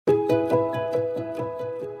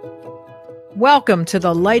Welcome to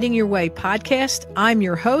the Lighting Your Way podcast. I'm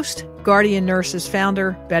your host, Guardian Nurses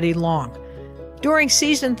founder, Betty Long. During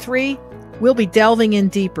season 3, we'll be delving in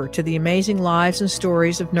deeper to the amazing lives and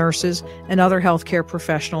stories of nurses and other healthcare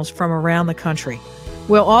professionals from around the country.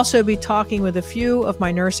 We'll also be talking with a few of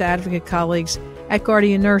my nurse advocate colleagues at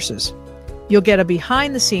Guardian Nurses. You'll get a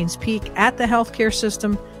behind-the-scenes peek at the healthcare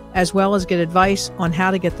system, as well as get advice on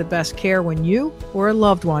how to get the best care when you or a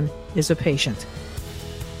loved one is a patient.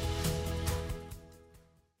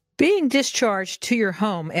 Being discharged to your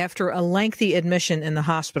home after a lengthy admission in the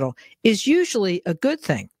hospital is usually a good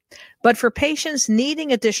thing. But for patients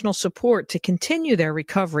needing additional support to continue their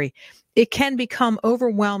recovery, it can become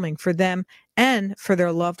overwhelming for them and for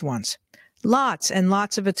their loved ones. Lots and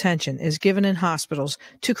lots of attention is given in hospitals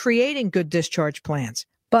to creating good discharge plans.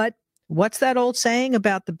 But what's that old saying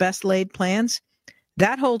about the best laid plans?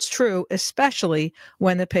 That holds true, especially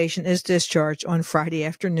when the patient is discharged on Friday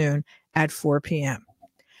afternoon at 4 p.m.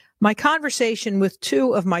 My conversation with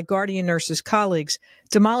two of my Guardian Nurses colleagues,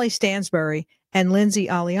 Damali Stansbury and Lindsay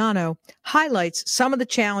Aliano, highlights some of the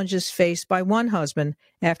challenges faced by one husband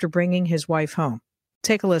after bringing his wife home.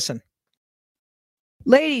 Take a listen.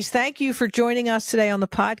 Ladies, thank you for joining us today on the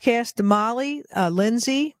podcast. Damali,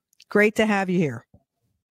 Lindsay, great to have you here.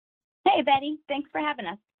 Hey, Betty. Thanks for having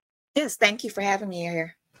us. Yes, thank you for having me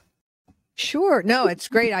here. Sure. No, it's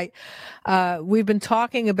great. We've been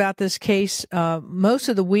talking about this case most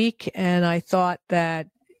of the week, and I thought that,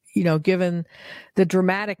 given the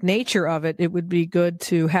dramatic nature of it, it would be good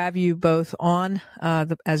to have you both on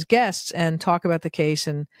as guests and talk about the case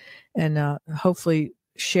and hopefully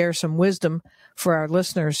share some wisdom for our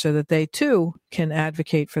listeners so that they too can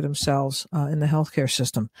advocate for themselves in the healthcare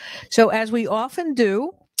system. So as we often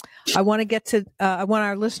do, I want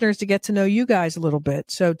our listeners to get to know you guys a little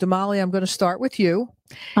bit. So Damali, I'm going to start with you.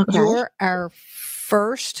 Okay. You're our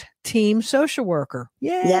first team social worker.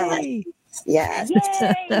 Yay! Yes.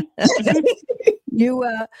 Yay!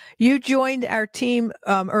 You joined our team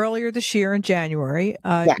earlier this year in January.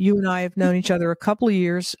 You and I have known each other a couple of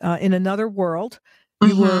years in another world.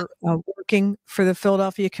 You were working for the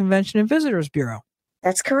Philadelphia Convention and Visitors Bureau.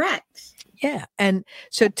 That's correct. Yeah. And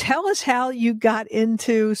so tell us how you got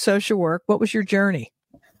into social work. What was your journey?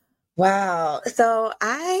 Wow. So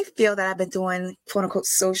I feel that I've been doing quote unquote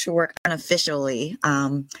social work unofficially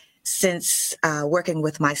since working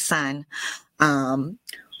with my son,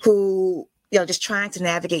 who, just trying to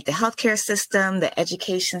navigate the healthcare system, the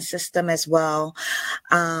education system as well.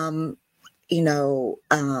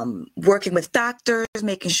 Working with doctors,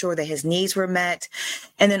 making sure that his needs were met,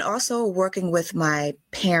 and then also working with my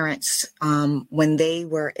parents when they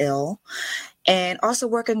were ill, and also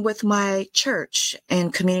working with my church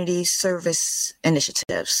and community service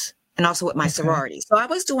initiatives, and also with my sorority. So I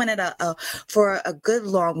was doing it for a good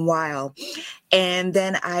long while. And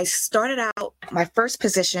then I started out my first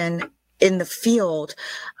position in the field.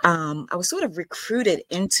 I was sort of recruited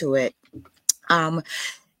into it.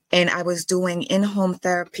 And I was doing in-home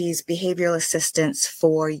therapies, behavioral assistance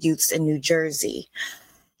for youths in New Jersey.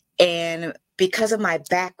 And because of my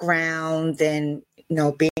background and,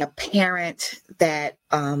 being a parent that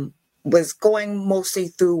was going mostly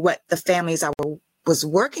through what the families I was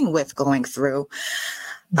working with going through,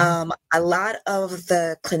 a lot of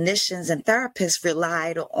the clinicians and therapists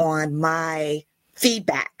relied on my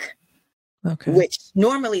feedback, which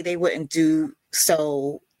normally they wouldn't do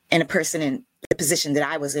so in a person in the position that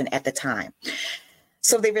I was in at the time.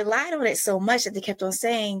 So they relied on it so much that they kept on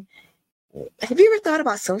saying, have you ever thought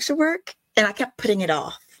about social work? And I kept putting it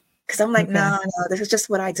off because I'm like, no, this is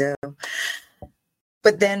just what I do.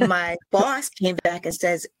 But then my boss came back and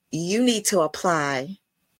says, you need to apply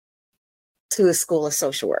to a school of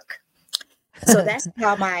social work. So that's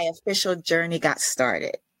how my official journey got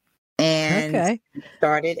started. And I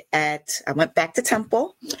went back to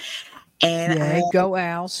Temple. And go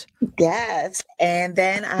Owls. Yes. And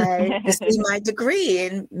then I received my degree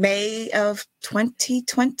in May of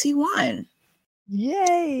 2021.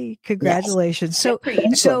 Yay. Congratulations.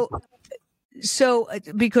 Yes. So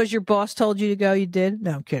because your boss told you to go, you did?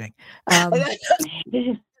 No, I'm kidding.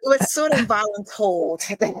 It was sort of voluntold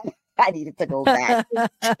that I needed to go back.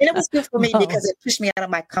 And it was good for me because it pushed me out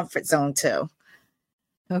of my comfort zone too.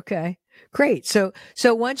 Okay. Great. So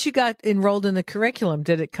once you got enrolled in the curriculum,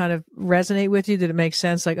 did it kind of resonate with you? Did it make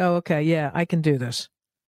sense? Like, oh, okay, yeah, I can do this.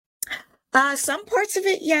 Some parts of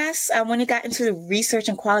it, yes. When it got into the research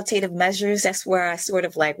and qualitative measures, that's where I sort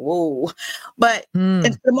of like, whoa. But for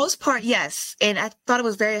the most part, yes. And I thought it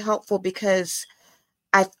was very helpful because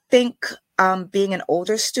I think being an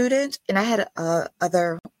older student, and I had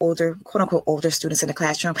other older, quote unquote, older students in the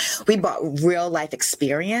classroom, we brought real life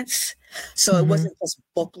experience. So it wasn't just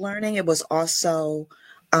book learning. It was also,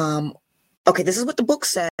 okay, this is what the book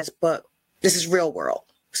says, but this is real world.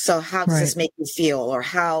 So how does this make you feel? Or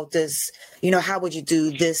how does, how would you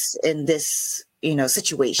do this in this,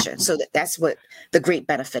 situation? So that's what the great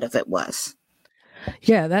benefit of it was.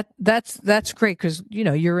 Yeah, that's great because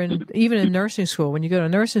you're even in nursing school. When you go to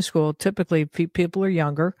nursing school, typically people are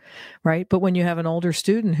younger, right? But when you have an older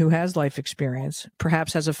student who has life experience,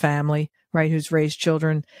 perhaps has a family, right, who's raised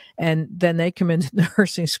children, and then they come into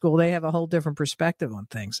nursing school, they have a whole different perspective on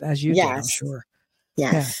things, as you did, I'm sure.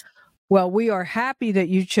 Yes. Yeah. Well, we are happy that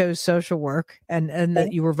you chose social work and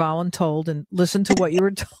that you were voluntold and listened to what you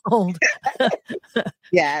were told.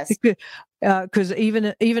 Yes. Because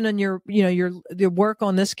even in your your work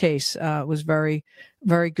on this case was very,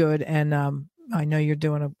 very good, and I know you're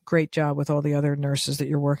doing a great job with all the other nurses that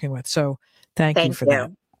you're working with. So thank you for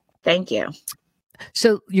that. Thank you.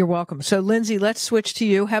 So you're welcome. So Lindsay, let's switch to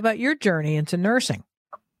you. How about your journey into nursing?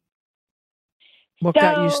 What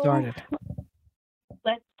got you started?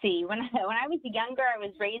 Let's see. When I was younger, I was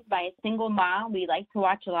raised by a single mom. We liked to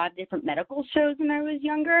watch a lot of different medical shows when I was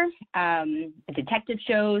younger, detective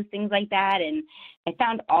shows, things like that. And I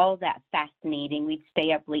found all of that fascinating. We'd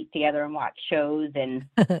stay up late together and watch shows. And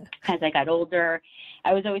as I got older,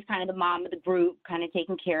 I was always kind of the mom of the group, kind of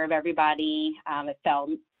taking care of everybody. It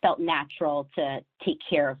felt natural to take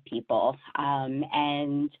care of people.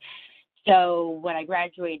 And so when I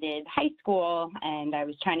graduated high school and I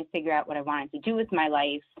was trying to figure out what I wanted to do with my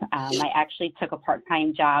life, I actually took a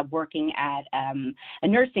part-time job working at a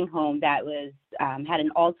nursing home that was had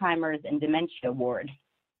an Alzheimer's and dementia ward.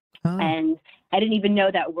 Oh. And I didn't even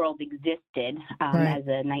know that world existed as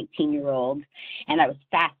a 19-year-old, and I was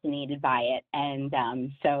fascinated by it. And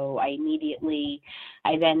so I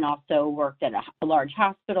then also worked at a large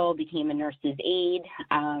hospital, became a nurse's aide,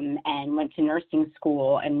 and went to nursing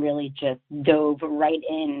school and really just dove right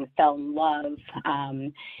in, fell in love,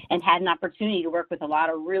 and had an opportunity to work with a lot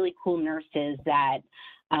of really cool nurses that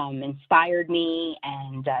inspired me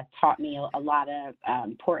and taught me a lot of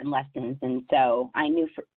important lessons. And so I knew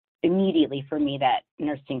immediately for me that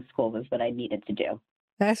nursing school was what I needed to do.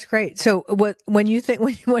 That's great. So when you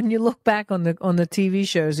look back on the TV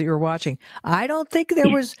shows that you were watching, I don't think there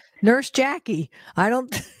was Nurse Jackie. I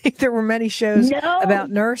don't think there were many shows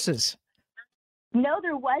about nurses. No,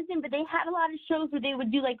 there wasn't, but they had a lot of shows where they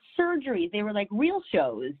would do like surgeries. They were like real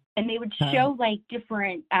shows, and they would show like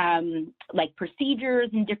different like procedures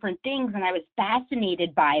and different things, and I was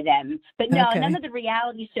fascinated by them. But no, none of the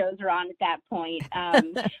reality shows were on at that point.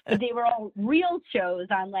 But they were all real shows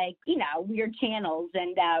on like, weird channels,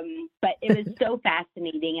 and but it was so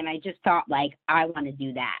fascinating, and I just thought like, I want to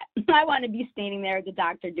do that. I want to be standing there as a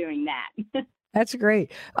doctor doing that. That's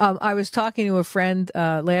great. I was talking to a friend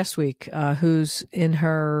last week who's in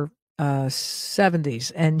her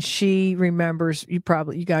 70s, and she remembers. You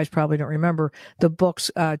guys probably don't remember the books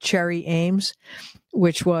Cherry Ames,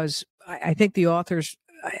 which was I think the authors.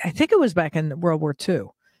 I think it was back in World War II.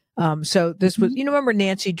 So this was remember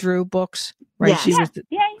Nancy Drew books, right? Yeah. She was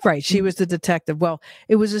right. She was the detective. Well,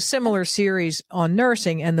 it was a similar series on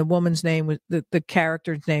nursing, and the woman's name was the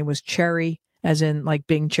character's name was Cherry, as in like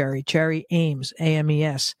Bing Cherry Ames,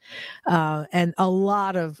 Ames. And a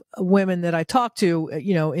lot of women that I talked to,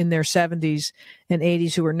 in their 70s and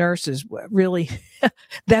 80s who were nurses, really,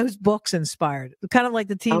 those books inspired, kind of like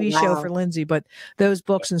the TV show for Lindsay, but those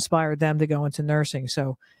books inspired them to go into nursing.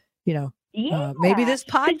 So, maybe this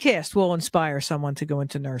podcast will inspire someone to go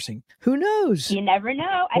into nursing. Who knows? You never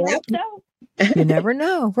know. I hope so. You never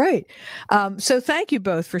know. Right. So thank you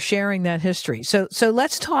both for sharing that history. So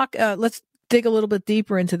let's talk, let's dig a little bit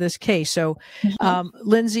deeper into this case. So,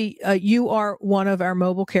 Lindsay, you are one of our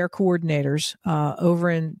mobile care coordinators over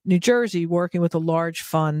in New Jersey, working with a large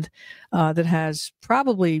fund that has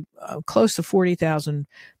probably close to 40,000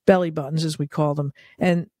 belly buttons, as we call them.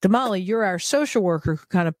 And Damali, you're our social worker who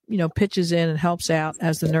kind of, pitches in and helps out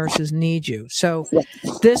as the nurses need you. So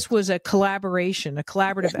this was a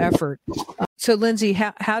collaborative effort. So Lindsay,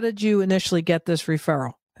 how did you initially get this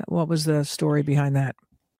referral? What was the story behind that?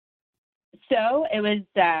 So it was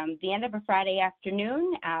the end of a Friday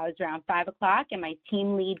afternoon. It was around 5 o'clock, and my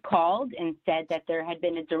team lead called and said that there had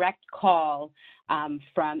been a direct call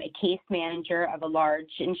from a case manager of a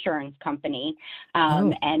large insurance company,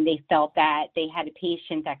 and they felt that they had a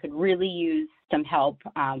patient that could really use some help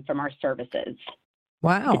from our services.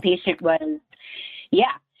 Wow. The patient was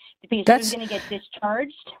going to get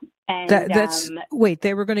discharged, And wait,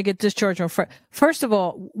 they were going to get discharged on Friday. First of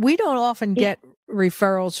all, we don't often get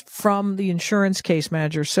referrals from the insurance case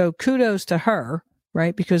manager. So kudos to her,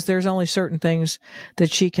 right? Because there's only certain things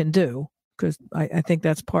that she can do. Because I think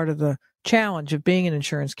that's part of the challenge of being an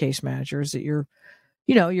insurance case manager is that you're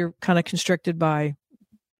kind of constricted by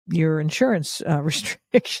your insurance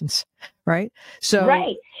restrictions, right?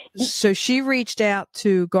 So she reached out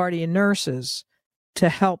to guardian nurses to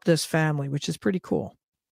help this family, which is pretty cool.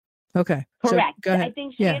 Okay. Correct. So go ahead. I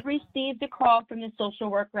think she had received a call from the social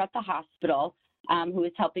worker at the hospital who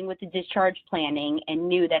was helping with the discharge planning and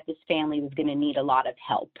knew that this family was going to need a lot of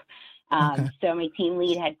help. So my team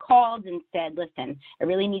lead had called and said, listen, I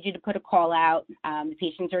really need you to put a call out. The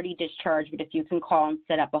patient's already discharged, but if you can call and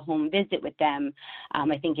set up a home visit with them,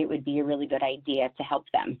 I think it would be a really good idea to help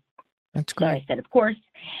them. That's great. So I said, of course.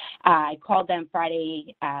 I called them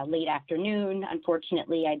Friday late afternoon.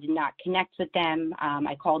 Unfortunately, I did not connect with them.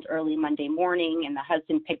 I called early Monday morning, and the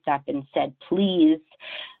husband picked up and said, please,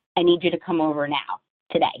 I need you to come over now,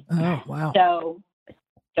 today. Oh, wow. So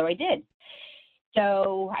I did.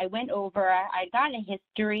 So I went over, I got a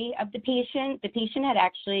history of the patient. The patient had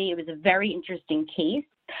it was a very interesting case.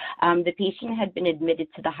 The patient had been admitted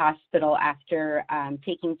to the hospital after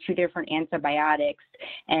taking 2 different antibiotics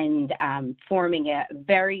and forming a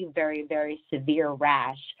very, very, very severe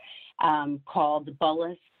rash called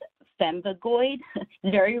bullous pemphigoid.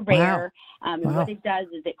 Very rare. Wow. And what it does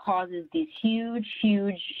is it causes these huge,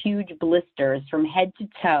 huge, huge blisters from head to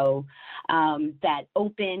toe that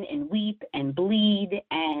open and weep and bleed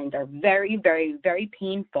and are very, very, very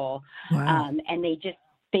painful. Wow. And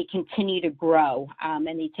they continue to grow, and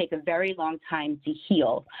they take a very long time to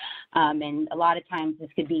heal. And a lot of times this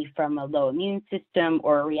could be from a low immune system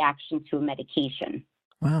or a reaction to a medication.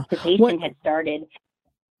 Wow. The patient had started.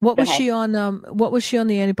 What was she on the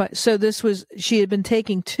antibiotic? So she had been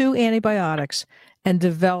taking 2 antibiotics and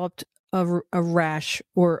developed a rash,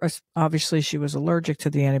 obviously she was allergic to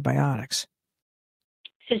the antibiotics.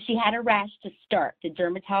 So she had a rash to start. The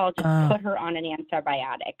dermatologist put her on an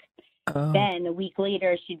antibiotic. Then a week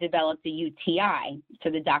later, she developed a UTI. So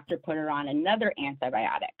the doctor put her on another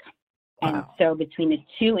antibiotic. Wow. And so between the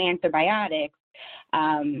 2 antibiotics,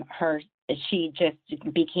 she just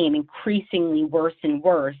became increasingly worse and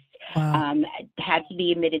worse. Wow. Had to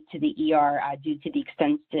be admitted to the ER due to the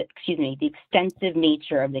extensive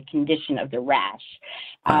nature of the condition of the rash.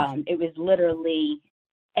 Wow. It was literally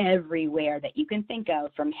everywhere that you can think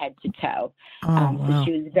of from head to toe. Wow. So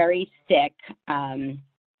she was very sick.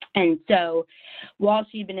 And so while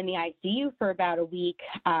she'd been in the ICU for about a week,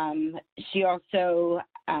 she also,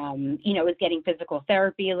 was getting physical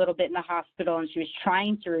therapy a little bit in the hospital, and she was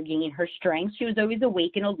trying to regain her strength. She was always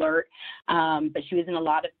awake and alert, but she was in a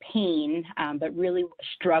lot of pain, but really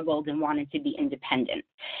struggled and wanted to be independent.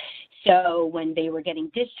 So when they were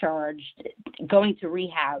getting discharged, going to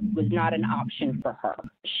rehab was not an option for her.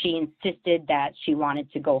 She insisted that she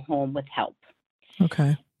wanted to go home with help.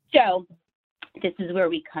 Okay. So this is where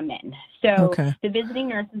we come in. So the visiting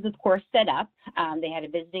nurses, of course, set up. They had a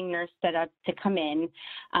visiting nurse set up to come in.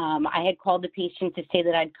 I had called the patient to say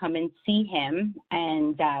that I'd come and see him.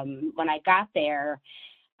 And when I got there,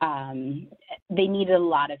 they needed a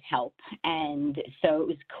lot of help. And so it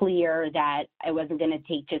was clear that it wasn't going to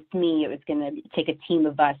take just me. It was going to take a team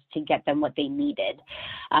of us to get them what they needed.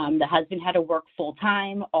 The husband had to work full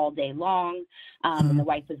time all day long, and the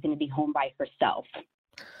wife was going to be home by herself.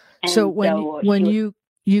 And so when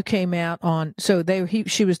you came out on,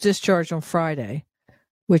 she was discharged on Friday,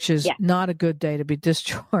 which is not a good day to be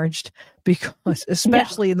discharged because,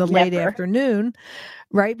 especially in the late afternoon,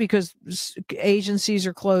 right? Because agencies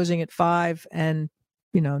are closing at 5 and,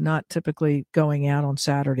 not typically going out on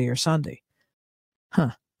Saturday or Sunday.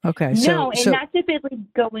 Huh. Okay. No, and not typically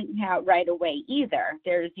going out right away either.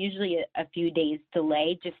 There's usually a few days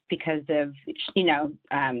delay just because of,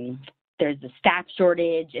 there's a staff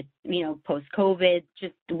shortage, it's, post-COVID,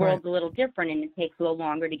 just the world's a little different and it takes a little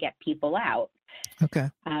longer to get people out. Okay.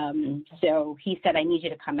 So he said, I need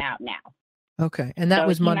you to come out now. Okay. And that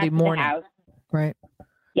was Monday morning, right?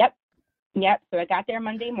 Yep. So I got there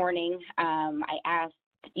Monday morning. I asked,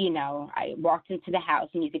 I walked into the house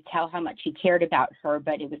and you could tell how much he cared about her,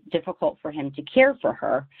 but it was difficult for him to care for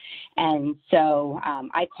her. And so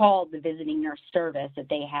I called the visiting nurse service that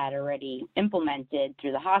they had already implemented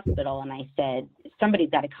through the hospital. And I said,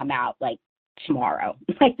 somebody's got to come out like tomorrow.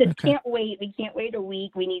 I said, can't wait. We can't wait a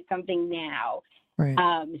week. We need something now. Right.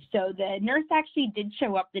 So the nurse actually did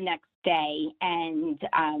show up the next day, and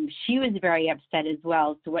she was very upset as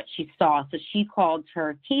well as to what she saw. So she called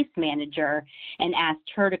her case manager and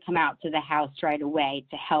asked her to come out to the house right away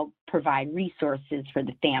to help provide resources for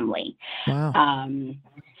the family. Wow.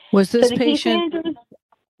 Was this so patient?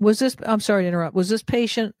 I'm sorry to interrupt. Was this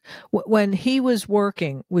patient, when he was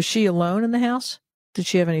working, was she alone in the house? Did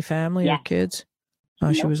she have any family or kids? Oh,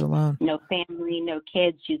 nope. She was alone. No family, no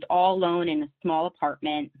kids. She's all alone in a small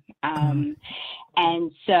apartment.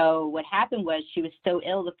 And so what happened was she was so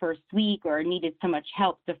ill the first week, or needed so much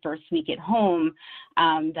help the first week at home.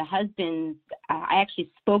 The husband, I actually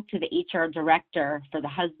spoke to the HR director for the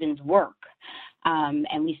husband's work.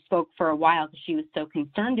 And we spoke for a while because she was so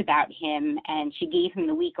concerned about him, and she gave him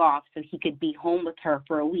the week off so he could be home with her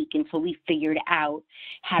for a week until we figured out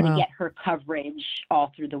how to get her coverage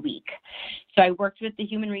all through the week. So I worked with the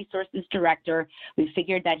human resources director. We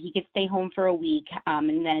figured that he could stay home for a week,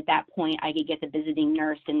 and then at that point I could get the visiting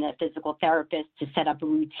nurse and the physical therapist to set up a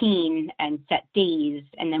routine and set days,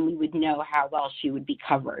 and then we would know how well she would be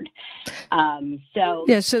covered. So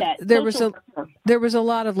there was a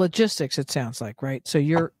lot of logistics, it sounds like, right? So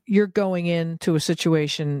you're going into a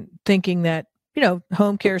situation thinking that,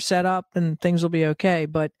 home care set up and things will be okay,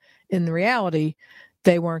 but in reality,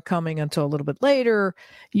 they weren't coming until a little bit later.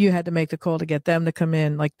 You had to make the call to get them to come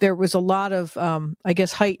in. Like, there was a lot of, I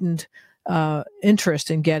guess, heightened interest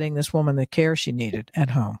in getting this woman the care she needed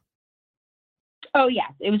at home. Oh,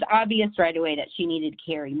 yes. It was obvious right away that she needed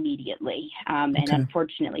care immediately. And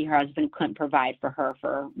unfortunately, her husband couldn't provide for her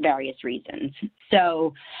for various reasons.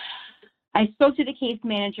 So I spoke to the case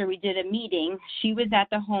manager. We did a meeting. She was at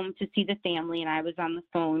the home to see the family, and I was on the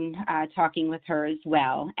phone talking with her as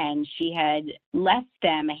well. And she had left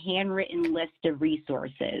them a handwritten list of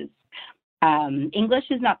resources. English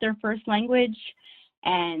is not their first language.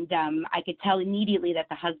 And I could tell immediately that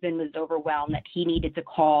the husband was overwhelmed, that he needed to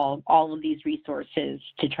call all of these resources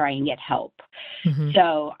to try and get help.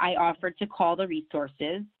 So I offered to call the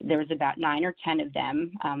resources. There was about 9 or 10 of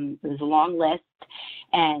them. It was a long list.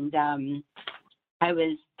 And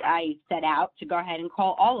I set out to go ahead and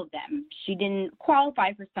call all of them. She didn't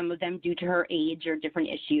qualify for some of them due to her age or different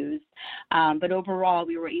issues. But overall,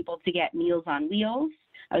 we were able to get Meals on Wheels.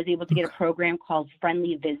 I was able to get a program called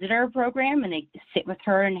Friendly Visitor Program, and they sit with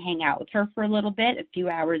her and hang out with her for a little bit, a few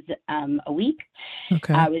hours a week.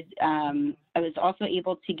 I was also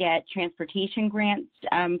able to get transportation grants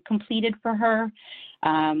completed for her.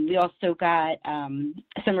 We also got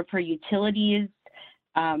some of her utilities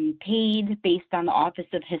paid based on the Office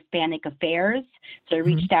of Hispanic Affairs. So I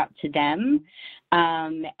reached out to them.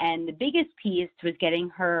 And the biggest piece was getting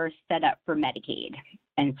her set up for Medicaid.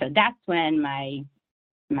 And so that's when my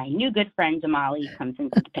new good friend Damali comes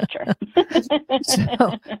into the picture.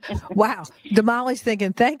 Wow. Damali's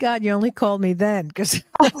thinking, thank God you only called me then, because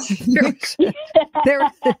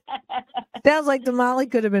sounds like Damali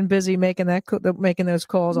could have been busy making those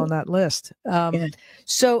calls on that list.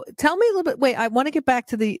 So tell me a little bit. Wait, I want to get back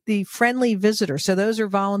to the friendly visitor. So those are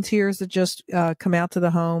volunteers that just come out to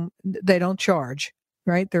the home. They don't charge,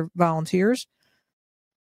 right? They're volunteers.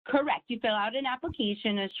 Correct. You fill out an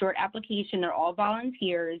application, a short application. They're all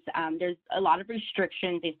volunteers. There's a lot of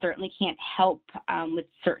restrictions. They certainly can't help with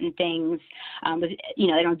certain things.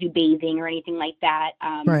 They don't do bathing or anything like that.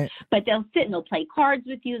 Right. But they'll sit and they'll play cards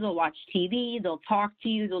with you. They'll watch TV. They'll talk to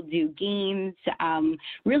you. They'll do games.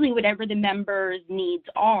 Really, whatever the members' needs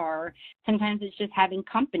are. Sometimes it's just having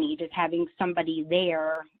company, just having somebody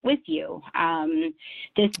there with you.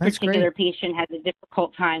 This particular patient has a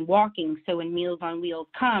difficult time walking, so when Meals on Wheels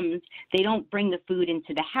comes, they don't bring the food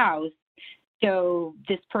into the house. So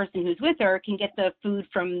this person who's with her can get the food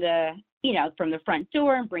from the front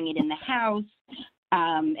door and bring it in the house,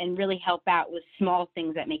 and really help out with small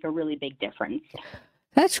things that make a really big difference.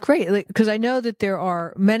 That's great, because I know that there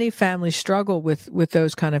are many families struggle with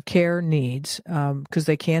those kind of care needs because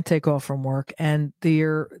they can't take off from work, and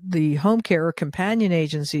the home care or companion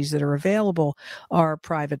agencies that are available are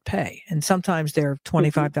private pay, and sometimes they're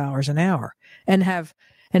 $25 an hour and have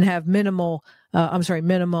minimum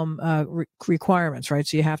requirements, right?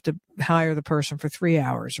 So you have to hire the person for 3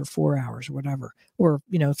 hours or 4 hours or whatever, or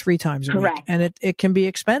 3 times a week, and it can be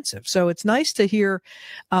expensive. So it's nice to hear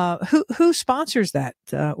who sponsors that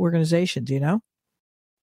organization. Do you know?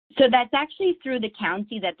 So that's actually through the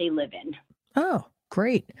county that they live in. Oh,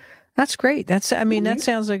 great! That's great. That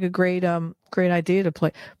sounds like a great idea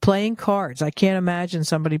to playing cards. I can't imagine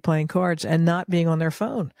somebody playing cards and not being on their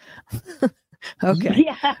phone. Okay.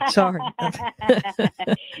 Yeah. Sorry.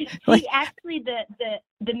 She actually,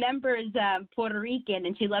 the member's Puerto Rican,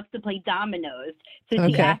 and she loves to play dominoes. So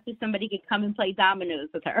she Okay. asked if somebody could come and play dominoes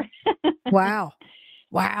with her. Wow.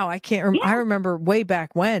 Wow. I can't, I remember way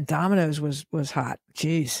back when dominoes was hot.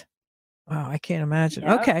 Jeez. Wow, I can't imagine.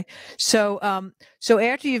 Yep. Okay. So so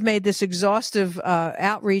after you've made this exhaustive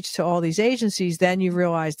outreach to all these agencies, then you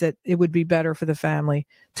realize that it would be better for the family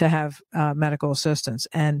to have medical assistance.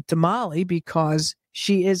 And Damali, because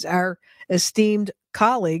she is our esteemed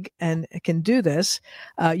colleague and can do this,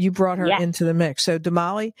 you brought her Yes. into the mix. So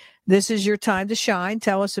Damali, this is your time to shine.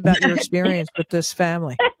 Tell us about your experience with this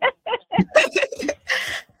family.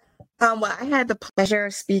 Well, I had the pleasure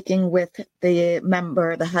of speaking with the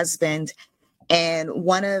member, the husband, and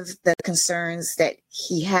one of the concerns that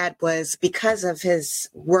he had was because of his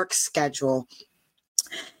work schedule,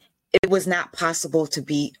 it was not possible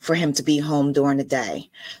for him to be home during the day.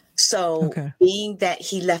 So being that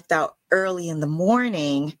he left out early in the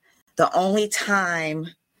morning, the only time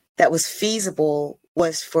that was feasible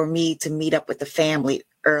was for me to meet up with the family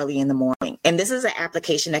early in the morning. And this is an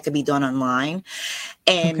application that could be done online.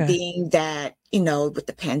 And being that, with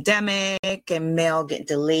the pandemic and mail getting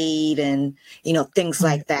delayed and, things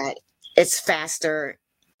like that, it's faster,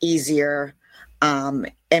 easier,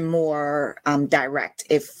 and more direct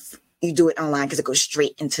if you do it online because it goes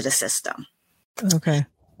straight into the system. Okay.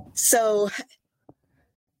 So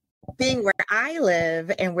being where I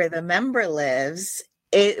live and where the member lives,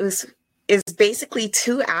 is basically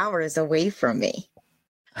 2 hours away from me.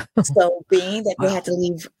 So being that they had to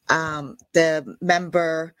leave, the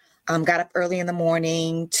member got up early in the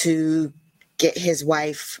morning to get his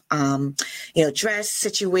wife, dressed,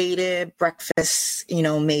 situated, breakfast,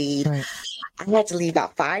 made. Right. I had to leave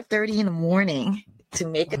about 5:30 in the morning to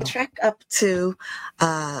make a trek up to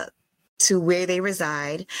where they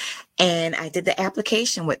reside. And I did the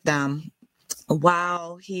application with them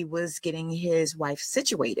while he was getting his wife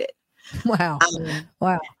situated. Wow.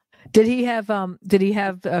 Wow. Did he have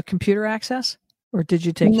computer access, or did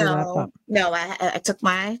you take your laptop? No, I took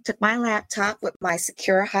my laptop with my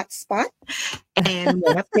secure hotspot and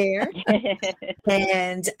went up there,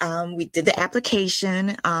 and we did the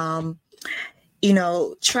application.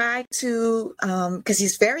 Tried to because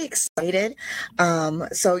he's very excited.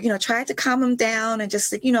 So tried to calm him down and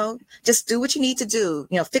just just do what you need to do.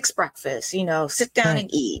 Fix breakfast. Sit down and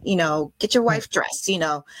eat. Get your wife dressed.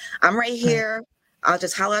 I'm right here. I'll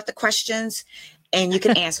just holler out the questions and you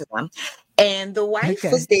can answer them. And the wife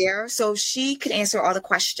was there, so she could answer all the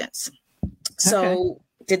questions. So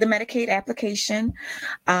did the Medicaid application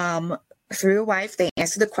through your wife. They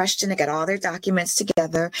answered the question. They got all their documents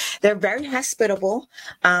together. They're very hospitable.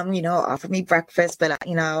 Offered me breakfast, but I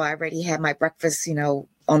already had my breakfast,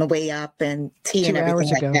 on the way up and tea and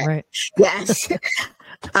everything like that. Right? Yes.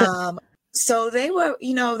 So they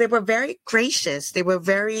were very gracious. They were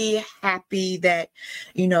very happy that,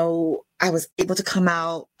 I was able to come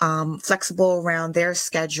out flexible around their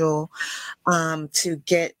schedule to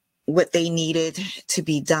get what they needed to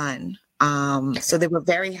be done. So they were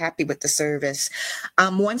very happy with the service.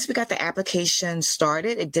 Once we got the application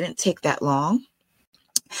started, it didn't take that long.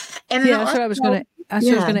 And that's what I was going to. That's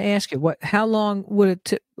what I was going to ask you. How long would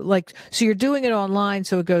it so you're doing it online,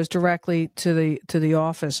 so it goes directly to the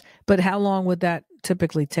office. But how long would that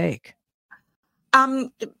typically take?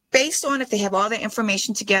 Based on if they have all the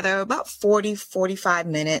information together, about 40-45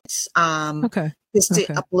 minutes. Just to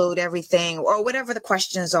upload everything or whatever the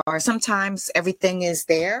questions are. Sometimes everything is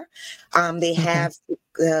there. They have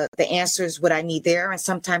the answers, what I need there, and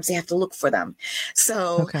sometimes they have to look for them.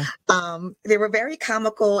 So they were very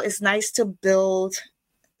comical. It's nice to build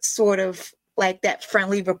sort of like that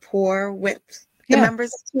friendly rapport with the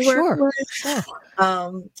members that you work with. Sure.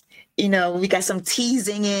 We got some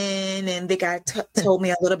teasing in, and they told me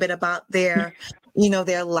a little bit about their,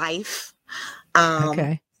 their life.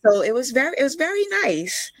 So it was very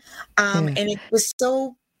nice. And it was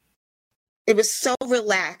so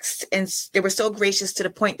relaxed, and they were so gracious to the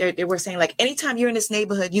point that they were saying, like, anytime you're in this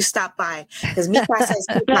neighborhood, you stop by because mi casa is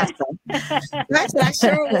tu casa. I said, I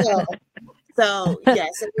sure will. So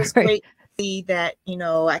yes, it was great to see that,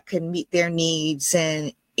 I could meet their needs,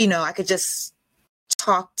 and, I could just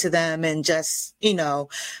talk to them and just,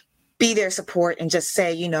 be their support and just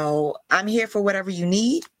say, I'm here for whatever you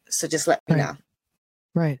need. So just let me know.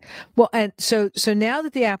 Right. Well, and so now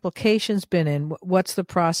that the application's been in, what's the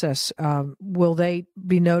process? Will they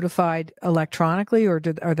be notified electronically, or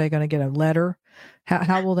are they going to get a letter?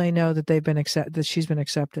 How will they know that they've been that she's been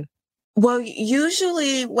accepted? Well,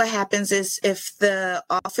 usually what happens is if the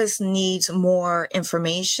office needs more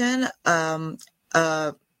information,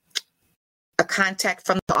 a a contact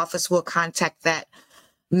from the office will contact that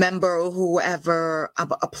member or whoever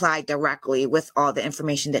applied directly with all the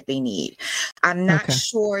information that they need. I'm not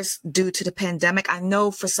sure it's due to the pandemic. I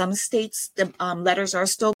know for some states, the letters are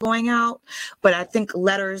still going out, but I think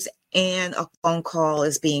letters and a phone call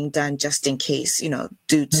is being done just in case,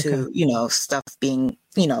 due to, stuff being,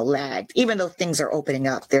 lagged. Even though things are opening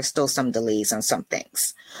up, there's still some delays on some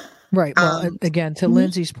things. Right. Well, again, to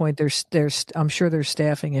Lindsay's point, there's I'm sure there's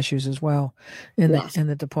staffing issues as well in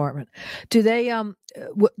the department. Do they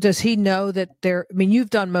does he know that you've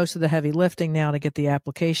done most of the heavy lifting now to get the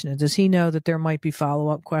application in. Does he know that there might be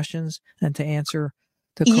follow-up questions and to answer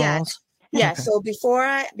the calls? Yeah. Okay. So before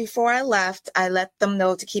I left, I let them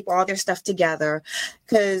know to keep all their stuff together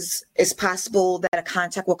because it's possible that a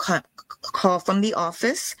contact will call from the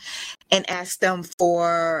office and ask them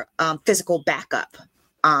for physical backup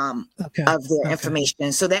of their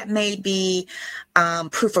information. So that may be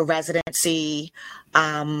proof of residency,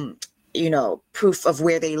 proof of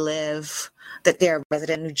where they live, that they're a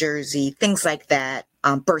resident in New Jersey, things like that,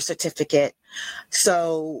 birth certificate.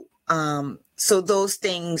 So those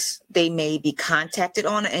things they may be contacted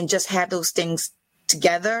on and just have those things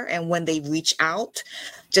together. And when they reach out,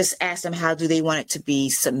 just ask them how do they want it to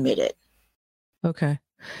be submitted. Okay.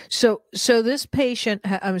 So this patient,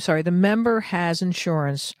 the member has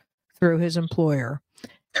insurance through his employer.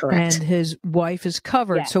 Correct. And his wife is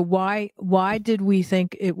covered. Yes. So why did we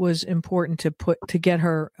think it was important to get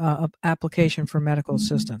her application for medical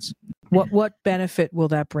assistance? What benefit will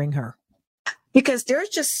that bring her? Because there's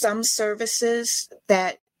just some services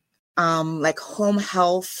that, like home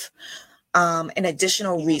health, and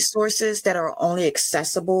additional resources that are only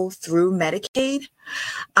accessible through Medicaid.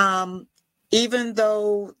 Even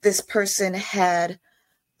though this person had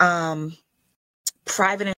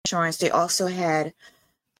private insurance, they also had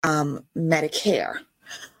Medicare.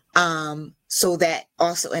 So that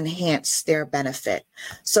also enhanced their benefit.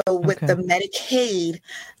 So with the Medicaid,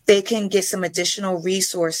 they can get some additional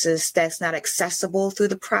resources that's not accessible through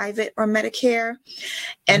the private or Medicare.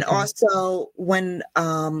 And also when,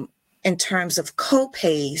 in terms of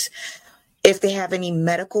co-pays, if they have any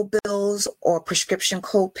medical bills or prescription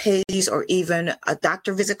co-pays or even a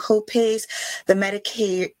doctor visit co-pays, the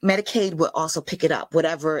Medicaid will also pick it up,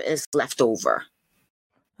 whatever is left over.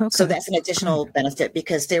 Okay. So that's an additional benefit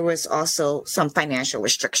because there was also some financial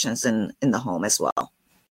restrictions in the home as well.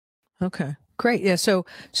 Okay, great. Yeah. So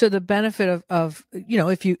the benefit of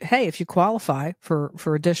if you qualify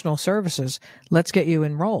for additional services, let's get you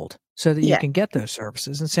enrolled so that you can get those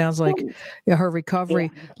services. And it sounds like her recovery,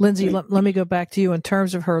 Lindsay, let me go back to you in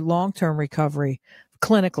terms of her long-term recovery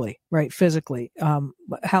clinically, right? Physically.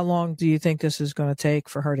 How long do you think this is going to take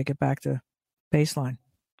for her to get back to baseline?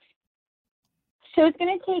 So it's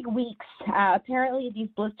going to take weeks. Apparently, these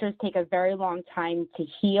blisters take a very long time to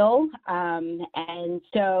heal. And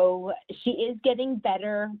so she is getting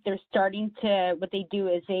better. They're starting to, what they do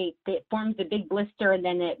is it forms a big blister and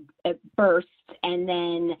then it bursts. And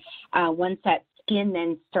then once that skin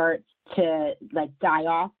then starts to die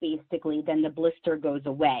off, basically, then the blister goes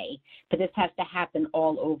away. But this has to happen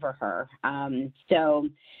all over her. So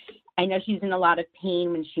I know she's in a lot of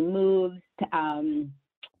pain when she moves.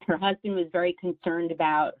 Her husband was very concerned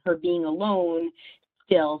about her being alone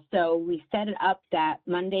still. So we set it up that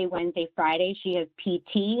Monday, Wednesday, Friday, she has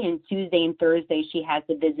PT, and Tuesday and Thursday, she has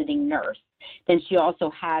the visiting nurse. Then she also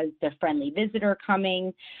has the friendly visitor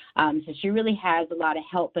coming. So she really has a lot of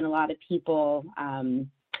help and a lot of people,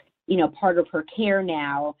 part of her care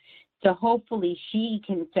now. So hopefully she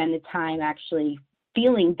can spend the time actually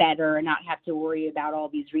feeling better and not have to worry about all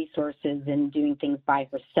these resources and doing things by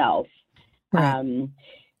herself. Right.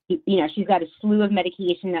 She's got a slew of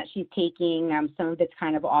medication that she's taking. Some of it's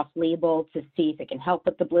kind of off-label to see if it can help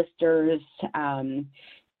with the blisters.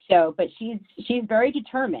 But she's very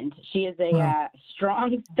determined. She is a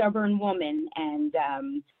strong, stubborn woman, and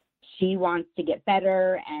she wants to get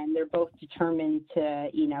better. And they're both determined to,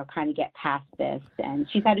 kind of get past this. And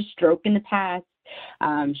she's had a stroke in the past.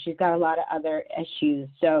 She's got a lot of other issues.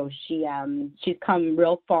 So she's come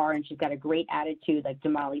real far, and she's got a great attitude, like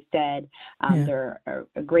Damali said. They're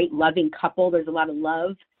a great loving couple. There's a lot of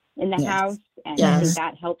love in the house, and I think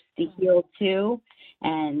that helps to heal too.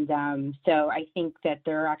 And so I think that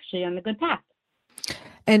they're actually on the good path.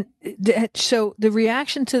 And so the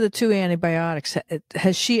reaction to the 2 antibiotics,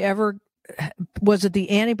 was it the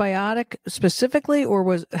antibiotic specifically,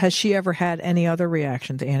 or has she ever had any other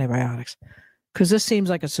reaction to antibiotics? Because this seems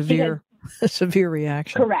like a severe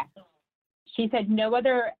reaction. Correct. She said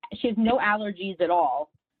she has no allergies at all.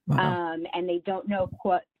 Wow. And they don't know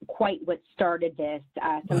quite what started this.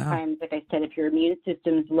 Sometimes, like I said, if your immune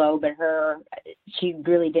system's low, but she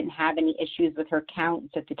really didn't have any issues with her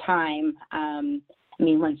counts at the time. I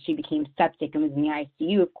mean, once she became septic and was in the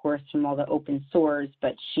ICU, of course, from all the open sores,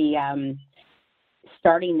 but she,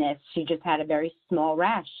 starting this, she just had a very small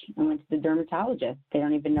rash and went to the dermatologist. They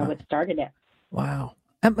don't even know what started it. Wow.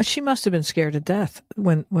 She must have been scared to death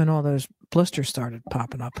when all those blisters started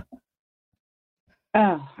popping up.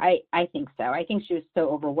 Oh, I think so. I think she was so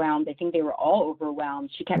overwhelmed. I think they were all overwhelmed.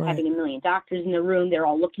 She kept having a million doctors in the room. They're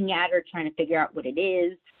all looking at her, trying to figure out what it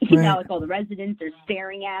is. You know, like all the residents are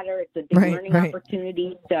staring at her. It's a big learning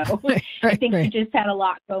opportunity. So I think she just had a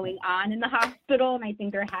lot going on in the hospital, and I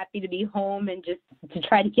think they're happy to be home and just to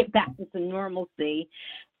try to get back to some normalcy.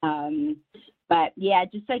 But yeah,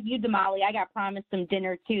 just like you, Damali, I got promised some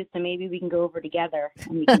dinner too, so maybe we can go over together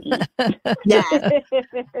and we can eat.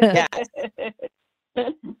 Yeah.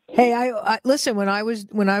 Hey, I listen, when I was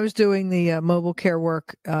doing the mobile care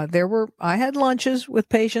work, I had lunches with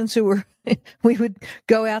patients who were, we would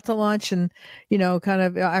go out to lunch and, you know, kind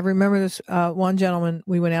of, I remember this one gentleman,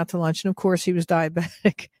 we went out to lunch and of course he was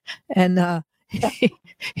diabetic and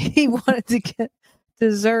he wanted to get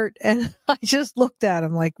dessert and I just looked at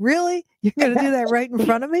him like, really? You're going to do that right in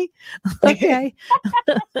front of me? Okay.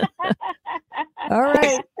 All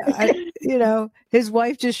right. You know, his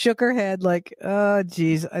wife just shook her head like, oh,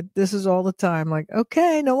 geez, this is all the time. Like,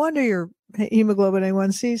 okay, no wonder your hemoglobin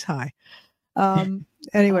A1C is high.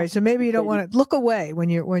 Anyway, so maybe you don't want to look away when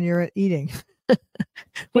you're eating.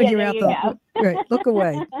 When you're out right, look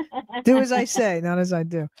away. Do as I say, not as I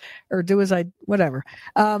do, or do as I whatever.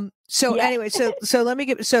 Anyway, so let me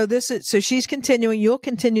get so she's continuing. You'll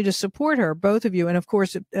continue to support her, both of you, and of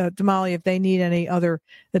course, Damali, if they need any other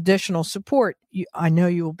additional support, I know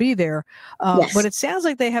you will be there. Yes. But it sounds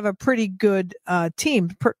like they have a pretty good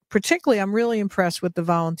team. Particularly, I'm really impressed with the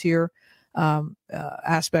volunteer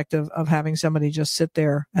aspect of having somebody just sit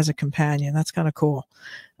there as a companion. That's kind of cool.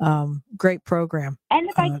 Great program. And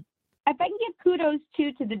if I can give kudos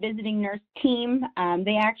too to the visiting nurse team,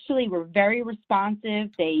 they actually were very responsive.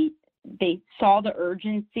 They saw the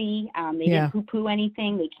urgency. They didn't poo-poo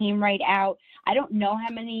anything. They came right out. I don't know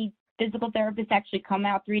how many physical therapists actually come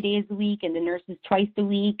out 3 days a week and the nurses twice a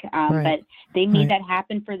week. But they made that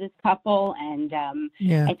happen for this couple. And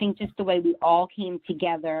I think just the way we all came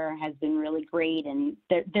together has been really great. And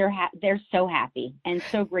they're so happy and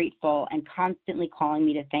so grateful and constantly calling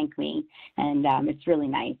me to thank me. And it's really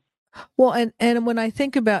nice. Well, and when I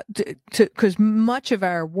think about, because much of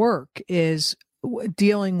our work is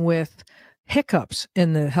dealing with hiccups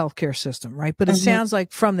in the healthcare system, right? But it sounds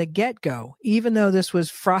like from the get-go, even though this was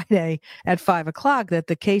Friday at 5:00, that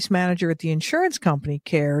the case manager at the insurance company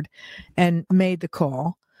cared and made the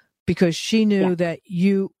call because she knew that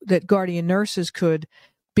Guardian Nurses could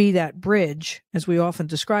be that bridge, as we often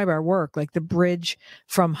describe our work, like the bridge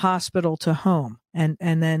from hospital to home, and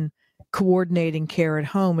then coordinating care at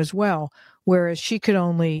home as well, whereas she could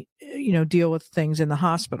only, deal with things in the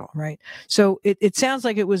hospital, right? So it sounds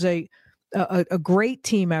like it was a great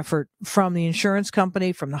team effort from the insurance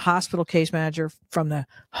company, from the hospital case manager, from the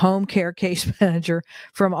home care case manager,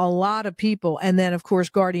 from a lot of people. And then, of course,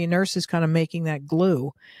 Guardian Nurses kind of making that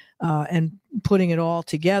glue and putting it all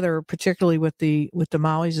together, particularly with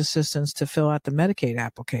Damali's assistance to fill out the Medicaid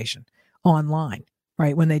application online,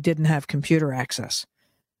 right, when they didn't have computer access.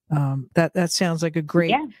 That sounds like a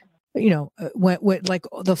great, when like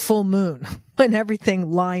the full moon, when everything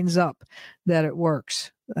lines up, that it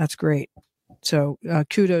works. That's great. So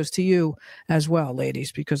kudos to you as well,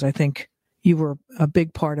 ladies, because I think you were a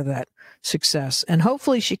big part of that success. And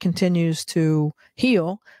hopefully she continues to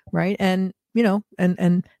heal, right? And,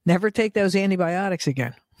 and never take those antibiotics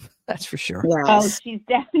again. That's for sure. Yes. Oh, she's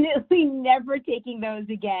definitely never taking those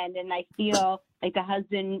again. And I feel like the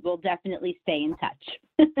husband will definitely stay in touch.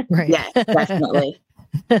 Right. Yes, definitely.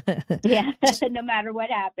 Yeah, no matter what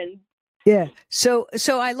happens. Yeah. So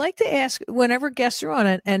I like to ask whenever guests are on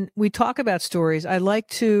it and we talk about stories, I like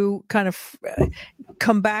to kind of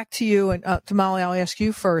come back to you and Damali, I'll ask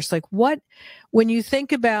you first, like when you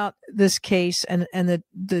think about this case and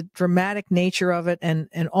the dramatic nature of it and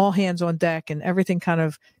all hands on deck and everything kind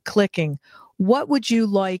of clicking, what would you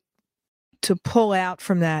like to pull out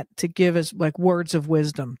from that to give us like words of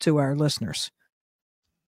wisdom to our listeners?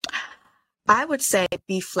 I would say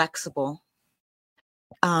be flexible.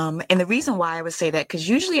 And the reason why I would say that, because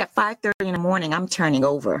usually at 5:30 in the morning, I'm turning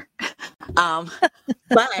over. But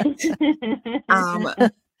I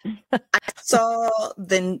saw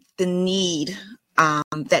the need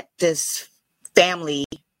that this family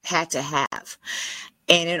had to have.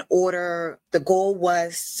 And the goal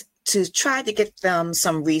was to try to get them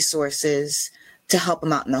some resources to help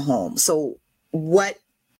them out in the home. So what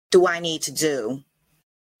do I need to do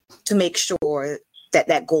to make sure that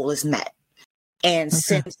that goal is met? And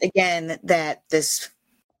since, again, that this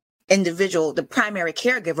individual, the primary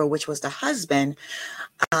caregiver, which was the husband,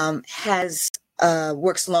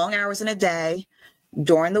 works long hours in a day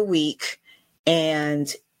during the week,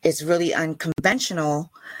 and it's really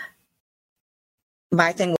unconventional,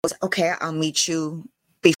 my thing was, okay, I'll meet you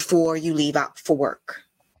before you leave out for work.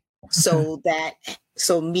 So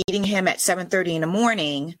meeting him at 7:30 in the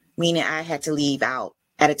morning, meaning I had to leave out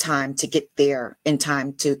at a time to get there in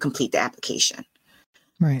time to complete the application.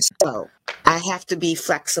 Right. So I have to be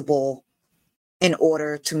flexible in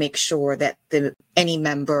order to make sure that any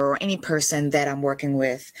member or any person that I'm working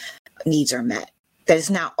with needs are met. That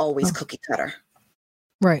is not always cookie cutter.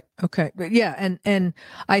 Right. Okay. But yeah. And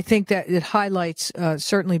I think that it highlights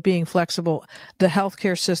certainly being flexible. The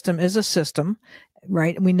healthcare system is a system,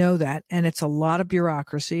 right? We know that. And it's a lot of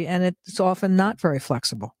bureaucracy, and it's often not very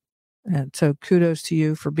flexible. And so kudos to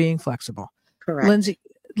you for being flexible. Correct.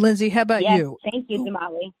 Lindsay, how about you? Thank you,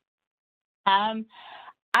 Damali.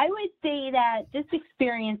 I would say that this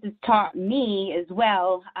experience has taught me as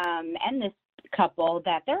well, and this couple,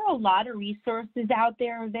 that there are a lot of resources out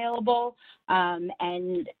there available,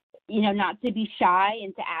 and not to be shy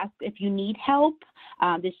and to ask if you need help.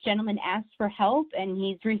 This gentleman asked for help, and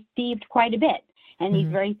he's received quite a bit, and he's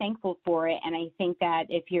very thankful for it. And I think that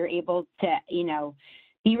if you're able to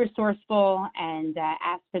be resourceful and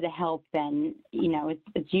ask for the help, then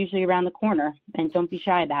it's usually around the corner, and don't be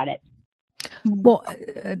shy about it. Well,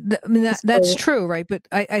 that's true, right? But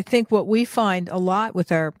I think what we find a lot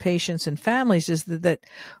with our patients and families is that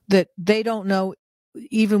they don't know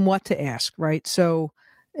even what to ask, right? So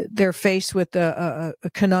they're faced with a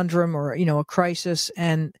conundrum or a crisis,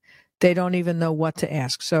 and they don't even know what to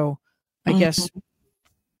ask. So I guess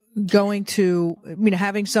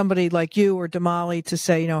having somebody like you or Damali to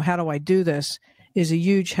say, how do I do this, is a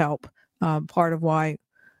huge help. Part of why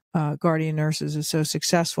Guardian Nurses is so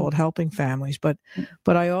successful at helping families, but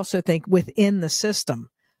I also think within the system,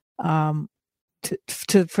 for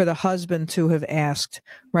the husband to have asked,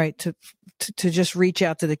 right, to just reach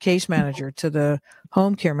out to the case manager, to the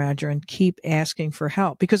home care manager, and keep asking for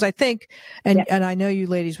help. Because I think, and I know you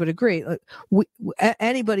ladies would agree,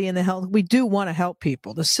 anybody in the health, we do want to help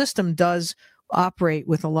people. The system does operate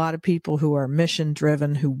with a lot of people who are mission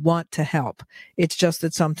driven, who want to help. It's just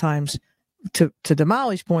that sometimes, to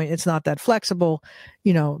Damali's point, it's not that flexible.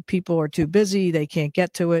 People are too busy. They can't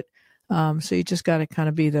get to it. So you just got to kind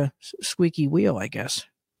of be the squeaky wheel, I guess.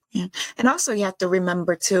 Yeah. And also you have to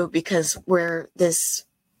remember too, because where this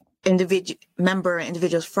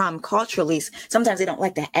individuals from culturally, sometimes they don't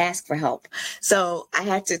like to ask for help. So I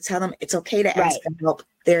had to tell them it's okay to ask for help.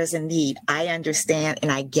 There's a need. I understand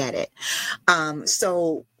and I get it.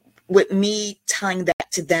 So with me telling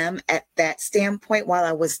that to them at that standpoint while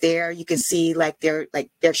I was there, you can see they're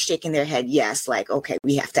shaking their head. Yes. Okay,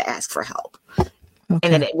 we have to ask for help. Okay.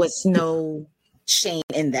 And then it was no shame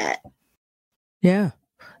in that. Yeah,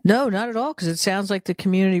 no, not at all. Cause it sounds like the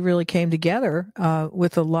community really came together,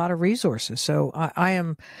 with a lot of resources. So I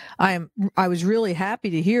was really happy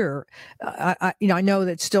to hear, I know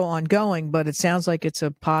that's still ongoing, but it sounds like it's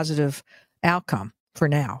a positive outcome for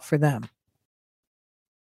now for them.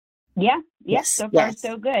 Yeah. Yes. So far,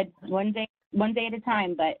 so good. One day at a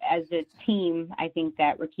time. But as a team, I think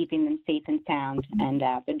that we're keeping them safe and sound, and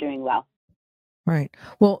they're doing well. Right.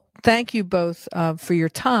 Well, thank you both for your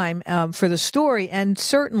time, for the story, and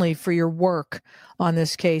certainly for your work on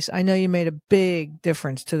this case. I know you made a big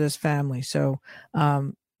difference to this family. So, I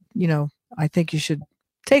think you should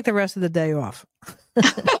take the rest of the day off.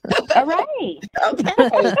 All right.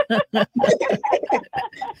 Okay.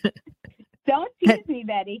 Don't tease me,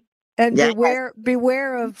 Betty. And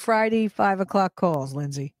beware of Friday 5:00 calls,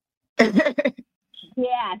 Lindsay.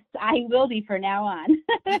 Yes, I will be from now on.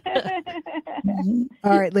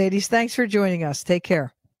 All right, ladies. Thanks for joining us. Take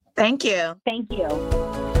care. Thank you. Thank you.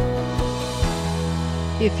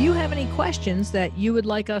 If you have any questions that you would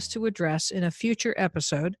like us to address in a future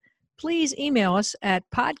episode, please email us at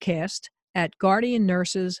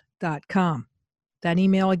podcast@guardiannurses.com. That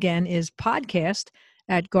email again is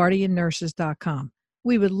podcast@guardiannurses.com.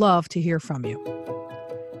 We would love to hear from you.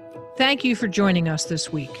 Thank you for joining us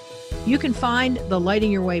this week. You can find the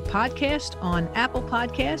Lighting Your Way podcast on Apple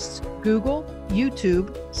Podcasts, Google, YouTube,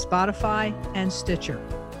 Spotify, and Stitcher.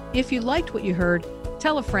 If you liked what you heard,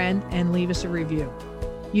 tell a friend and leave us a review.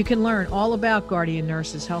 You can learn all about Guardian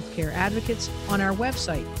Nurses Healthcare Advocates on our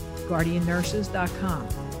website, guardiannurses.com.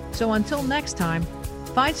 So until next time,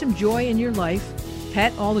 Find some joy in your life,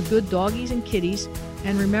 pet all the good doggies and kitties,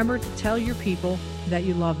 and remember to tell your people that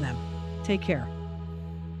you love them. Take care.